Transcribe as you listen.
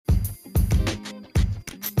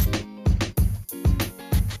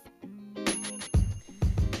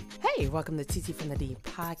Hey, welcome to TT from the D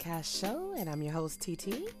podcast show, and I'm your host,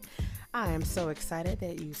 TT. I am so excited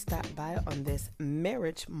that you stopped by on this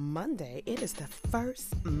Marriage Monday. It is the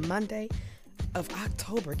first Monday of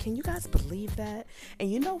October. Can you guys believe that?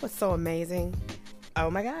 And you know what's so amazing? Oh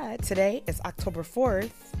my God, today is October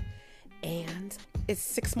 4th, and it's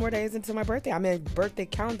 6 more days into my birthday. I'm in birthday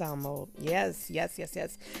countdown mode. Yes.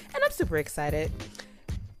 And I'm super excited.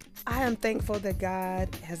 I am thankful that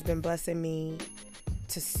God has been blessing me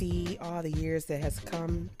to see all the years that has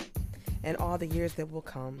come and all the years that will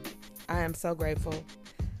come. I am so grateful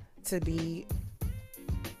to be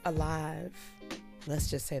alive. Let's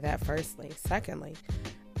just say that firstly. Secondly,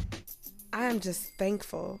 I am just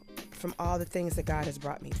thankful from all the things that God has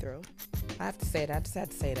brought me through. I have to say that. I just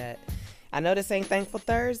had to say that. I know this ain't Thankful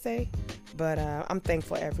Thursday, but I'm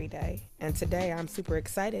thankful every day. And today I'm super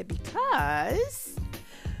excited because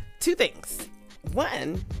 2 things.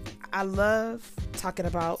 One, I love talking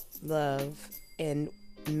about love and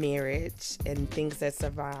marriage and things that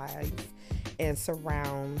survive and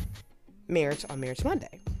surround marriage on Marriage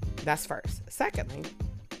Monday. That's first. Secondly,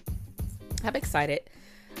 I'm excited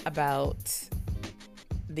about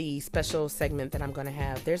the special segment that I'm going to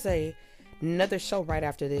have. There's another show right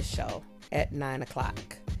after this show at 9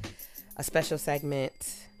 o'clock. A special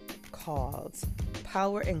segment called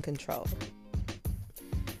Power and Control.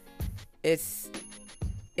 It's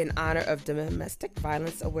in honor of Domestic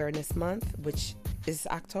Violence Awareness Month, which is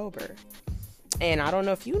October. And I don't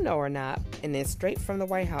know if you know or not, and it's straight from the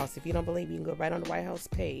White House. If you don't believe, you can go right on the White House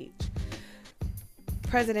page.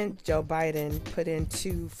 President Joe Biden put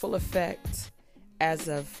into full effect as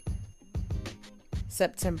of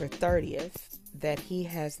September 30th that he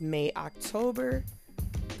has made October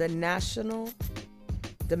the National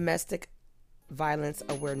Domestic Violence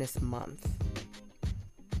Awareness Month.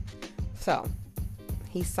 So,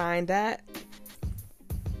 he signed that,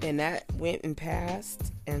 and that went and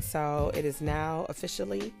passed, and so it is now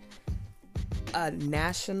officially a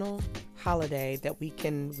national holiday that we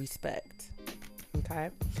can respect. Okay?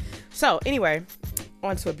 So, anyway,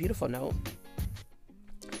 on to a beautiful note.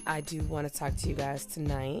 I do want to talk to you guys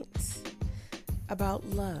tonight about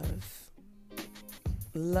love.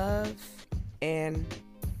 Love and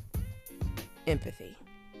empathy.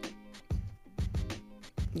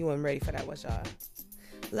 You weren't ready for that, was y'all?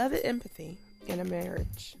 Love and empathy in a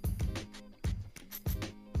marriage.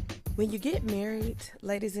 When you get married,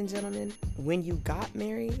 ladies and gentlemen, when you got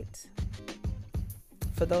married,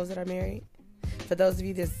 for those that are married, for those of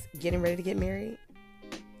you that's getting ready to get married,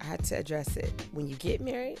 I had to address it. When you get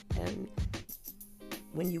married and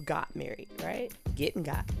when you got married, right? Get and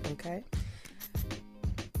got, okay?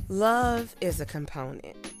 Love is a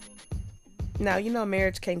component. Now, you know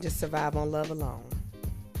marriage can't just survive on love alone.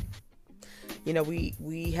 You know,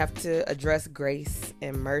 we have to address grace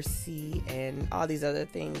and mercy and all these other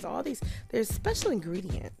things. There's special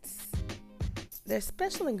ingredients. There's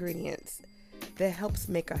special ingredients that helps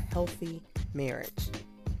make a healthy marriage.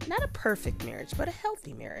 Not a perfect marriage, but a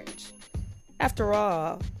healthy marriage. After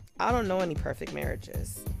all, I don't know any perfect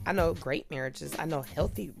marriages. I know great marriages. I know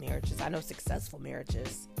healthy marriages. I know successful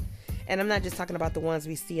marriages. And I'm not just talking about the ones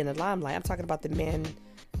we see in the limelight. I'm talking about the men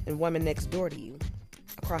and women next door to you,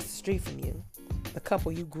 across the street from you, the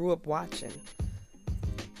couple you grew up watching.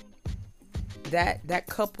 That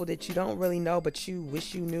couple that you don't really know, but you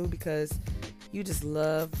wish you knew because you just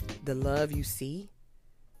love the love you see.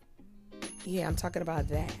 Yeah, I'm talking about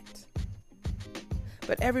that.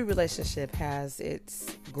 But every relationship has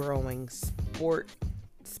its growing sport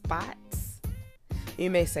spots.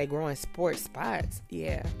 You may say growing sport spots.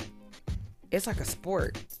 Yeah. It's like a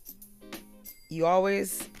sport. You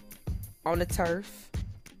always on the turf.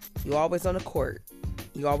 You always on the court.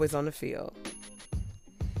 You always on the field.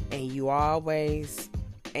 And you always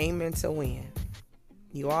aiming to win.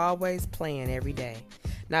 You always playing every day.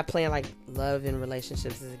 Not playing like love and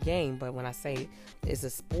relationships is a game, but when I say it's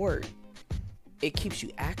a sport, it keeps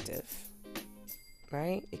you active.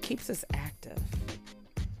 Right? It keeps us active.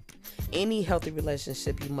 Any healthy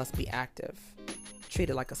relationship, you must be active.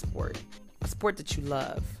 Treat it like a sport. A sport that you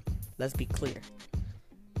love. Let's be clear.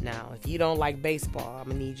 Now, if you don't like baseball, I'm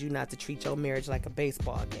going to need you not to treat your marriage like a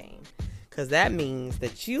baseball game. Because that means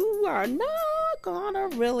that you are not going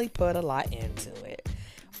to really put a lot into it.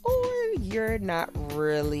 Or you're not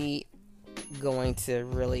really going to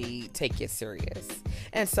really take it serious.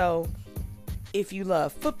 And so, if you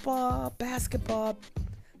love football, basketball,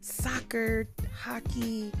 soccer,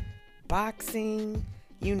 hockey, boxing,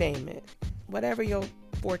 you name it. Whatever your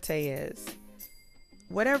forte is.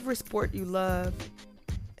 Whatever sport you love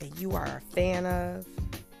and you are a fan of,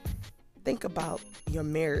 think about your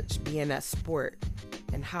marriage being that sport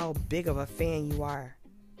and how big of a fan you are.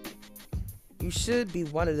 You should be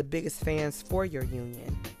one of the biggest fans for your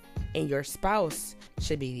union, and your spouse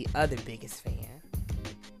should be the other biggest fan.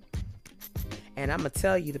 And I'm going to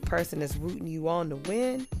tell you, the person that's rooting you on to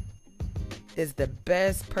win is the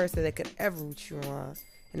best person that could ever root you on,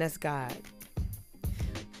 and that's God.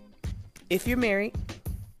 If you're married,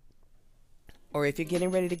 or if you're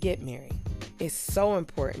getting ready to get married, it's so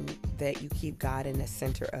important that you keep God in the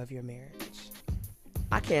center of your marriage.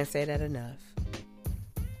 I can't say that enough.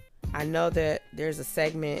 I know that there's a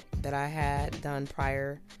segment that I had done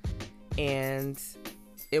prior, and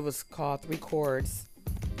it was called 3 Chords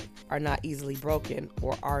Are Not Easily Broken,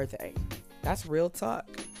 or Are They? That's real talk.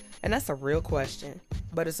 And that's a real question,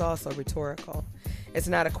 but it's also rhetorical. It's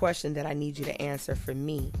not a question that I need you to answer for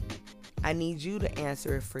me. I need you to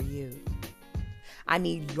answer it for you. I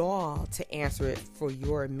need y'all to answer it for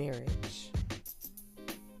your marriage.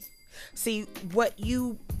 See, what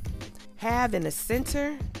you have in the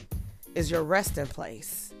center is your resting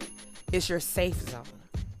place. It's your safe zone.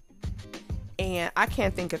 And I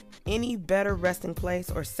can't think of any better resting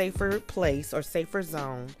place or safer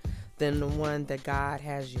zone than the one that God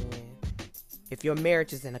has you in. If your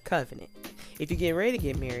marriage is in a covenant, if you're getting ready to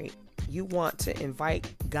get married, you want to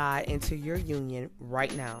invite God into your union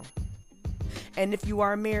right now. And if you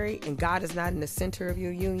are married and God is not in the center of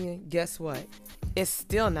your union, guess what? It's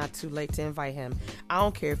still not too late to invite him. I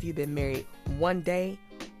don't care if you've been married 1 day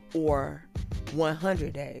or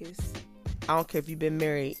 100 days. I don't care if you've been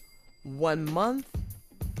married 1 month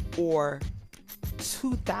or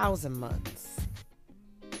 2,000 months.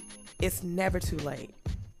 It's never too late.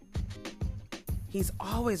 He's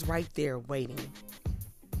always right there waiting.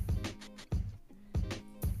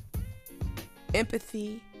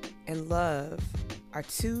 Empathy and love are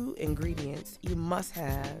 2 ingredients you must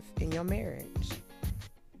have in your marriage.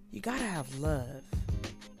 You gotta have love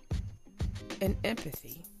and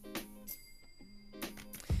empathy.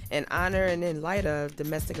 In honor and in light of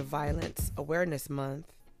Domestic Violence Awareness Month,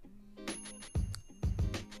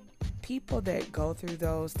 people that go through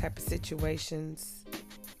those type of situations,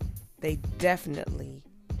 the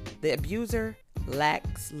abuser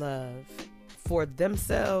lacks love for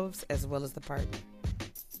themselves as well as the partner.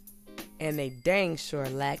 And they dang sure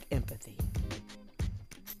lack empathy.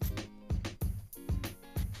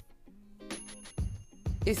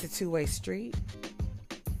 It's a 2-way street.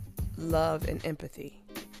 Love and empathy.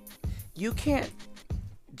 You can't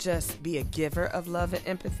just be a giver of love and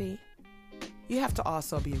empathy. You have to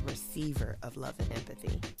also be a receiver of love and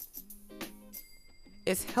empathy.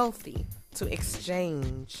 It's healthy to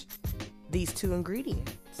exchange these 2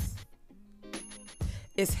 ingredients.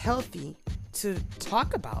 It's healthy to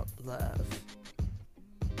talk about love.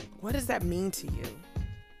 What does that mean to you?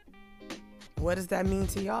 What does that mean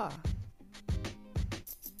to y'all?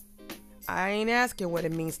 I ain't asking what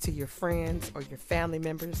it means to your friends or your family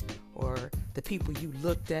members or the people you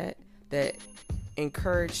looked at that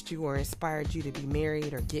encouraged you or inspired you to be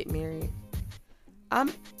married or get married.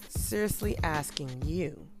 I'm seriously asking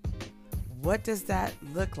you, what does that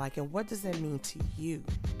look like and what does that mean to you,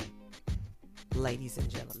 ladies and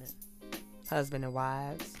gentlemen? Husband and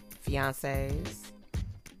wives, fiancés.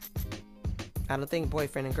 I don't think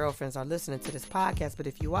boyfriend and girlfriends are listening to this podcast, but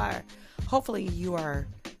if you are, hopefully you are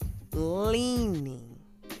leaning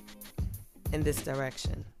in this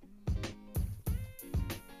direction.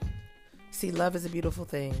 See, love is a beautiful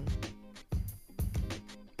thing.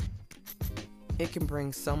 It can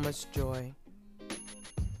bring so much joy.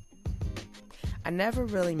 I never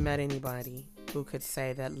really met anybody who could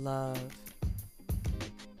say that love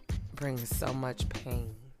brings so much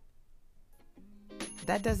pain.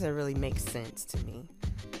 That doesn't really make sense to me.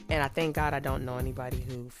 And I thank God I don't know anybody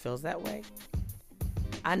who feels that way.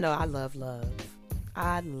 I know I love love.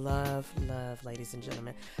 I love love, ladies and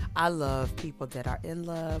gentlemen. I love people that are in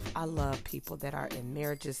love. I love people that are in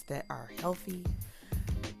marriages that are healthy.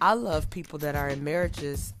 I love people that are in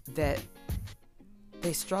marriages that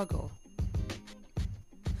they struggle.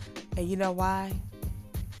 And you know why?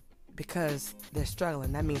 Because they're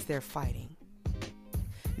struggling. That means they're fighting.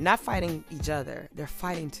 Not fighting each other. They're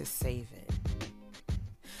fighting to save it.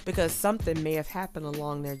 Because something may have happened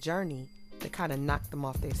along their journey that kind of knocked them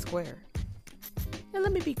off their square. And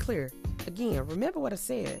let me be clear. Again, remember what I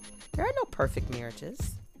said. There are no perfect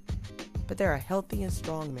marriages. But there are healthy and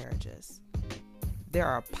strong marriages. There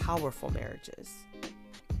are powerful marriages.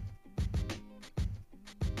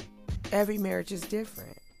 Every marriage is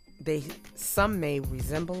different. Some may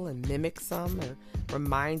resemble and mimic some or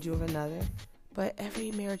remind you of another, but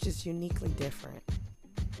every marriage is uniquely different.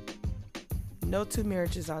 No 2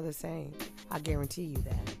 marriages are the same. I guarantee you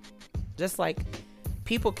that. Just like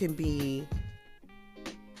People can be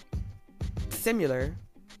similar,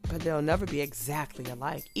 but they'll never be exactly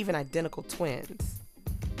alike. Even identical twins,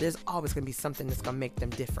 there's always going to be something that's going to make them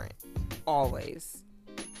different. Always.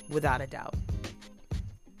 Without a doubt.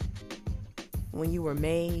 When you were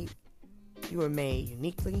made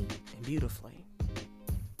uniquely and beautifully.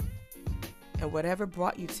 And whatever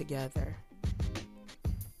brought you together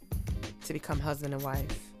to become husband and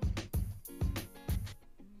wife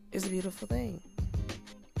is a beautiful thing.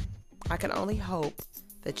 I can only hope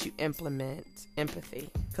that you implement empathy,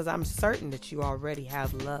 because I'm certain that you already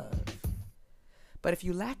have love. But if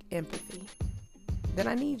you lack empathy, then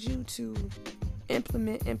I need you to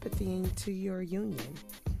implement empathy into your union.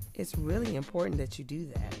 It's really important that you do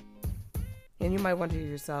that. And you might wonder to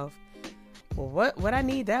yourself, well, what I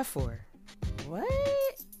need that for? What?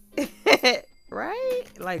 Right?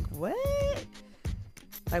 Like, what?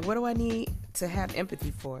 Like, what do I need to have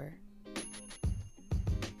empathy for?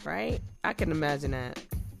 Right? I can imagine that.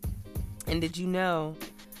 And did you know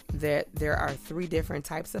that there are 3 different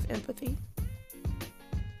types of empathy?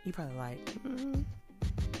 You probably like,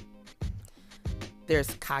 There's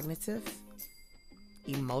cognitive,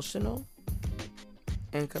 emotional,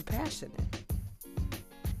 and compassionate.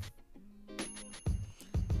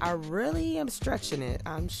 I really am stretching it,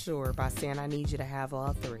 I'm sure, by saying I need you to have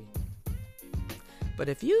all 3. But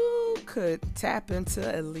if you could tap into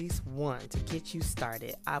at least one to get you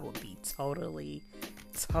started, I would be totally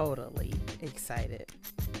excited.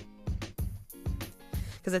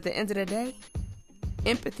 Because at the end of the day,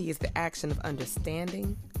 empathy is the action of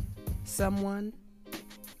understanding someone,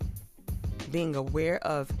 being aware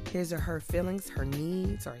of his or her feelings, her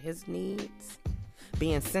needs or his needs,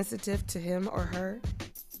 being sensitive to him or her,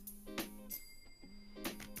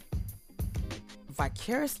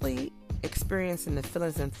 vicariously experiencing the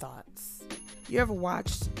feelings and thoughts. You ever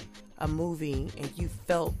watched a movie and you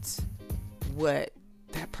felt what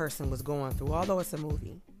that person was going through, although it's a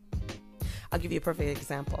movie? I'll give you a perfect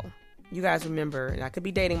example. You guys remember, and I could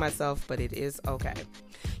be dating myself, but it is okay.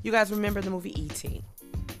 You guys remember the movie E.T.?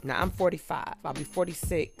 Now, I'm 45. I'll be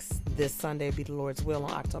 46 this Sunday, be the Lord's will,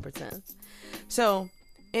 on October 10th. So,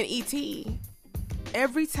 in E.T.,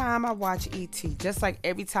 every time I watch E.T., just like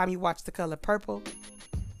every time you watch The Color Purple,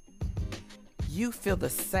 you feel the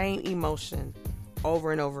same emotion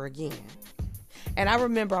over and over again. And I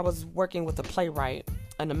remember I was working with a playwright,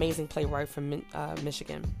 an amazing playwright from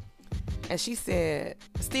Michigan. And she said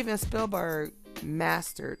Steven Spielberg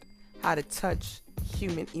mastered how to touch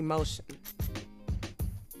human emotion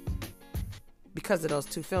because of those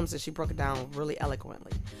 2 films that she broke it down really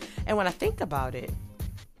eloquently. And when I think about it,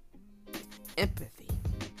 empathy.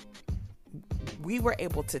 We were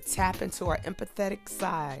able to tap into our empathetic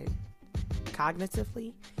side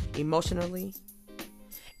cognitively, emotionally,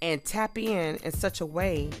 and tap in such a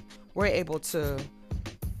way we're able to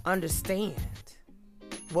understand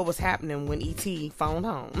what was happening when E.T. phoned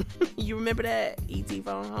home. You remember that? E.T.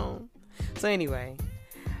 phoned home. So anyway,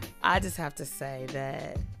 I just have to say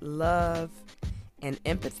that love and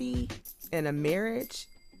empathy in a marriage,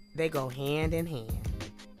 they go hand in hand.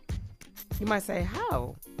 You might say,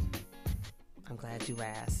 how? I'm glad you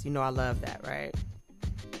asked. You know I love that, right?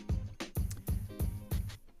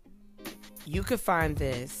 You could find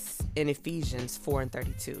this in Ephesians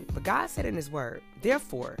 4:32. But God said in his word,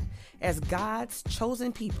 therefore, as God's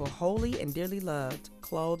chosen people, holy and dearly loved,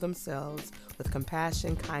 clothe themselves with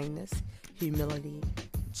compassion, kindness, humility,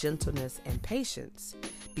 gentleness, and patience.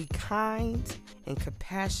 Be kind and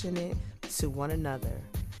compassionate to one another,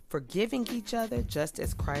 forgiving each other just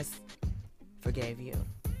as Christ forgave you.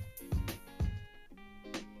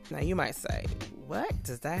 Now you might say, what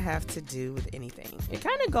does that have to do with anything? It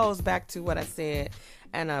kind of goes back to what I said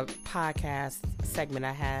in a podcast segment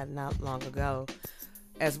I had not long ago,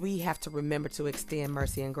 as we have to remember to extend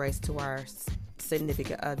mercy and grace to our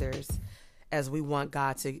significant others, as we want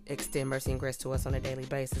God to extend mercy and grace to us on a daily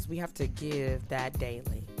basis. We have to give that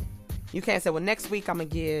daily. You can't say, well, next week I'm going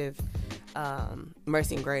to give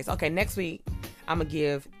mercy and grace. Okay, next week I'm going to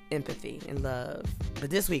give empathy and love. But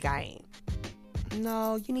this week I ain't.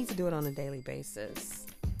 No, you need to do it on a daily basis.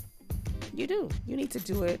 You do. You need to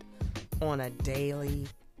do it on a daily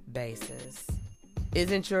basis.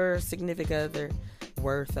 Isn't your significant other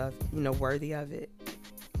worthy of it?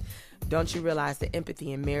 Don't you realize that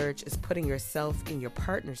empathy in marriage is putting yourself in your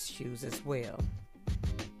partner's shoes as well?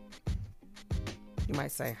 You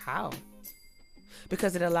might say, how?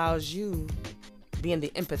 Because it allows you, being the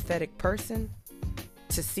empathetic person,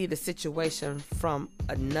 to see the situation from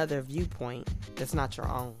another viewpoint that's not your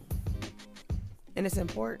own. And it's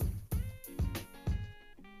important.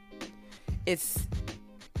 It's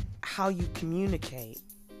how you communicate.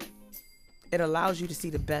 It allows you to see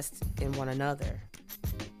the best in one another.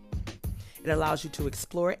 It allows you to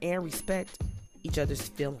explore and respect each other's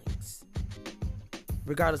feelings,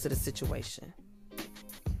 regardless of the situation.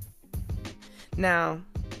 Now,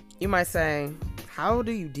 you might say, how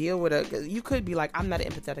do you deal with it? You could be like, I'm not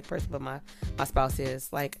an empathetic person, but my spouse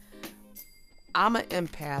is. Like, I'm an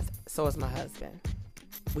empath, so is my husband.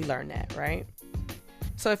 We learned that, right?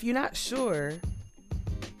 So if you're not sure,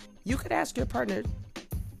 you could ask your partner,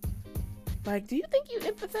 like, do you think you're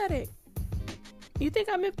empathetic? Do you think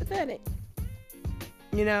I'm empathetic?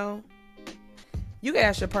 You know, you can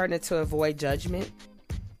ask your partner to avoid judgment,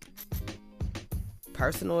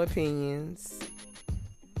 personal opinions,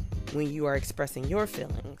 when you are expressing your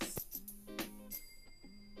feelings.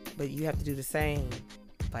 But you have to do the same,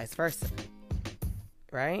 vice versa,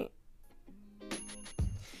 right?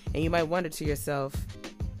 And you might wonder to yourself,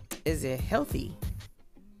 is it healthy?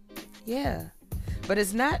 Yeah, but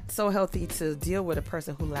it's not so healthy to deal with a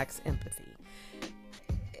person who lacks empathy.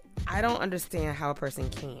 I don't understand how a person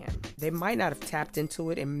can. They might not have tapped into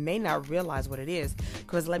it and may not realize what it is.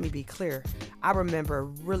 Because let me be clear, I remember a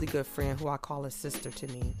really good friend who I call a sister to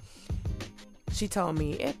me. She told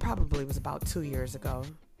me, it probably was about 2 years ago.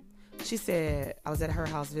 She said, I was at her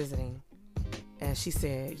house visiting, and she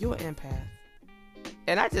said, you an empath.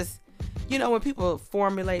 And I just, you know, when people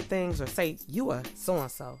formulate things or say, you a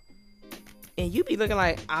so-and-so, and you be looking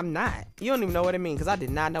like, I'm not. You don't even know what it means, because I did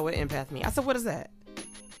not know what empath means. I said, what is that?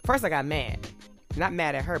 First I got mad. Not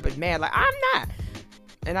mad at her, but mad like, I'm not.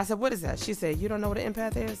 And I said, what is that? She said, you don't know what an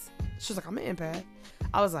empath is? She was like, I'm an empath.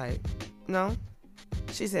 I was like, no.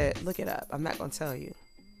 She said, look it up. I'm not going to tell you.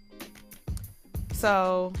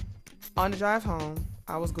 So, on the drive home,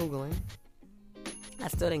 I was Googling. I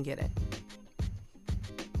still didn't get it.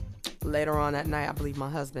 Later on that night, I believe my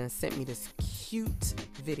husband sent me this cute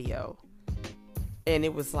video. And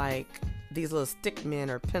it was like these little stick men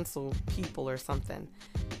or pencil people or something.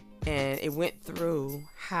 And it went through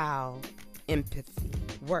how empathy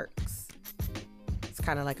works. It's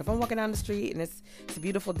kind of like if I'm walking down the street and it's a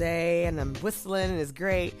beautiful day and I'm whistling and it's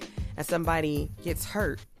great and somebody gets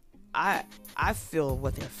hurt, I feel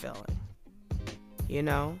what they're feeling, you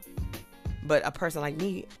know? But a person like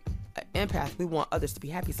me, an empath, we want others to be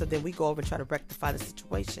happy. So then we go over and try to rectify the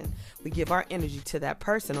situation. We give our energy to that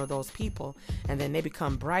person or those people, and then they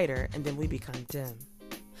become brighter, and then we become dim.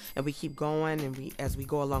 And we keep going, and as we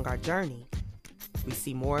go along our journey, we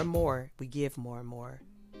see more and more, we give more and more.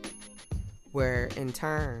 Where in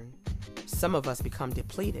turn, some of us become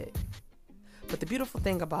depleted. But the beautiful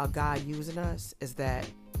thing about God using us is that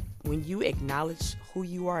when you acknowledge who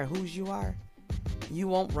you are and whose you are, you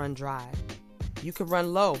won't run dry. You can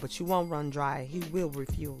run low, but you won't run dry. He will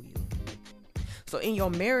refuel you. So in your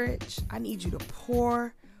marriage, I need you to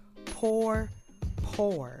pour.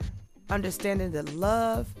 Understanding that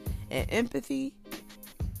love and empathy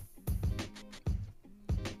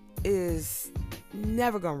is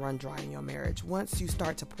never going to run dry in your marriage once you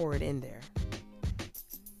start to pour it in there.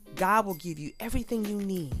 God will give you everything you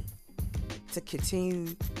need to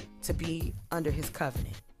continue to be under his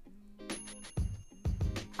covenant.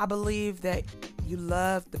 I believe that you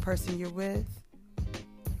love the person you're with.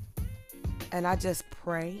 And I just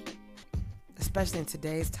pray, especially in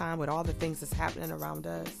today's time with all the things that's happening around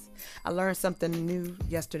us. I learned something new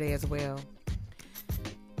yesterday as well.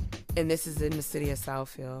 And this is in the city of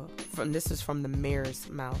Southfield. This is from the mayor's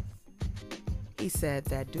mouth. He said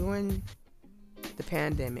that during the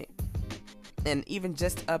pandemic, and even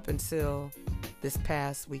just up until this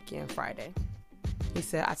past weekend, Friday, he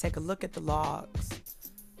said, I take a look at the logs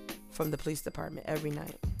from the police department every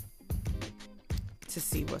night to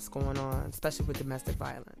see what's going on, especially with domestic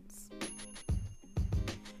violence.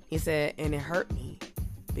 He said, and it hurt me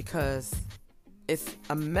because it's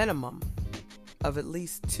a minimum of at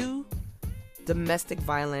least 2 domestic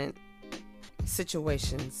violent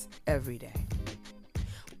situations every day.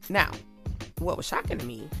 Now, what was shocking to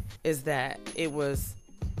me is that it was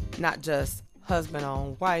not just husband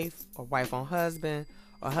on wife or wife on husband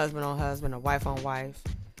or husband on husband or wife on wife.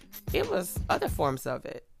 It was other forms of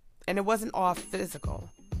it. And it wasn't all physical.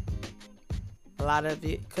 A lot of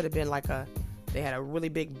it could have been like they had a really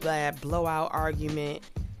big bad blowout argument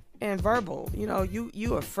and verbal. You know,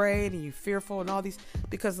 you afraid and you fearful and all these,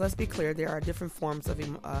 because let's be clear, there are different forms of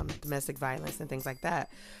domestic violence and things like that.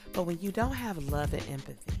 But when you don't have love and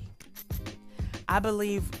empathy, I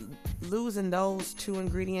believe losing those 2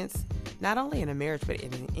 ingredients, not only in a marriage, but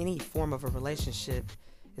in any form of a relationship,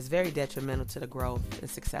 is very detrimental to the growth and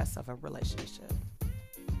success of a relationship.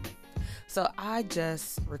 So I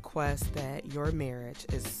just request that your marriage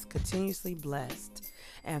is continuously blessed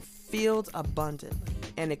and filled abundantly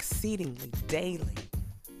and exceedingly daily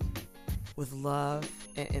with love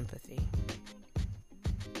and empathy.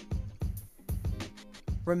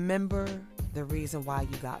 Remember the reason why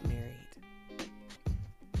you got married.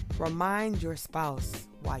 Remind your spouse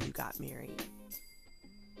why you got married.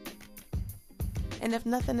 And if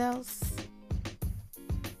nothing else,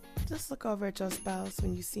 just look over at your spouse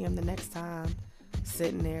when you see him the next time,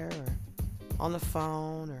 sitting there or on the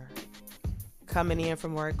phone or coming in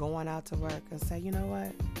from work, going out to work, and say, you know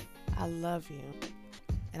what? I love you,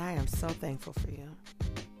 and I am so thankful for you.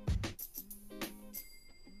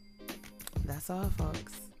 That's all,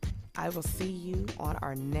 folks. I will see you on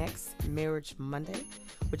our next Marriage Monday,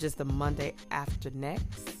 which is the Monday after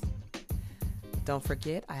next. Don't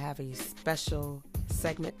forget, I have a special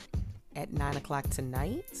segment at 9 o'clock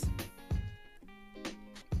tonight.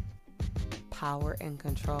 Power and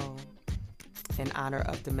Control in honor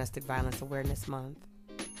of Domestic Violence Awareness Month.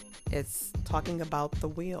 It's talking about the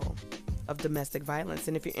wheel of domestic violence.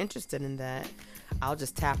 And if you're interested in that, I'll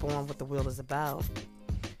just tap on what the wheel is about.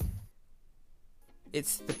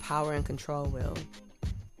 It's the power and control wheel,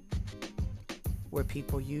 where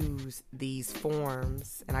people use these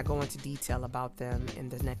forms, and I go into detail about them in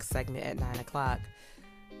the next segment at 9 o'clock,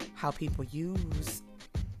 how people use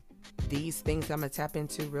these things I'm going to tap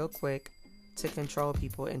into real quick to control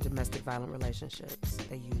people in domestic violent relationships.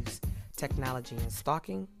 They use technology and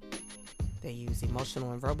stalking. They use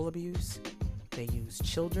emotional and verbal abuse. They use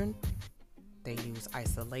children. They use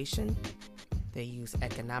isolation. They use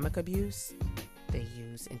economic abuse. They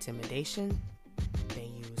use intimidation.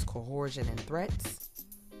 They use coercion and threats.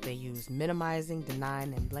 They use minimizing,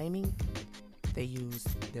 denying, and blaming. They use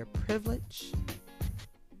their privilege.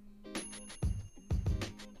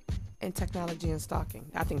 And technology and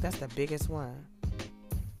stalking. I think that's the biggest one.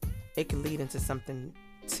 It can lead into something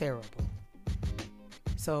terrible.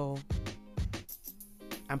 So,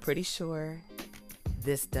 I'm pretty sure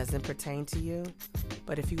this doesn't pertain to you,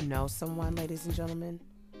 but if you know someone, ladies and gentlemen,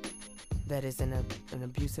 that is in an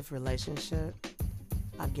abusive relationship,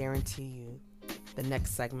 I guarantee you the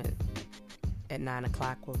next segment at 9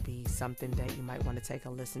 o'clock will be something that you might want to take a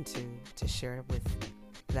listen to share with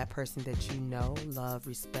that person that you know, love,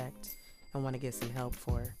 respect, and want to get some help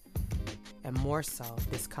for. And more so,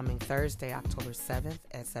 this coming Thursday, October 7th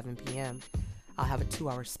at 7 p.m., I'll have a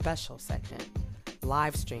 2-hour special segment,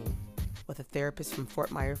 live stream, with a therapist from Fort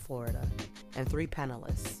Myers, Florida, and 3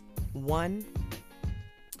 panelists. One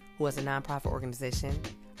who has a nonprofit organization,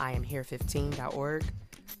 IamHere15.org,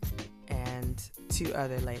 and 2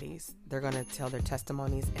 other ladies. They're going to tell their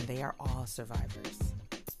testimonies, and they are all survivors.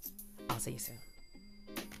 I'll see you soon.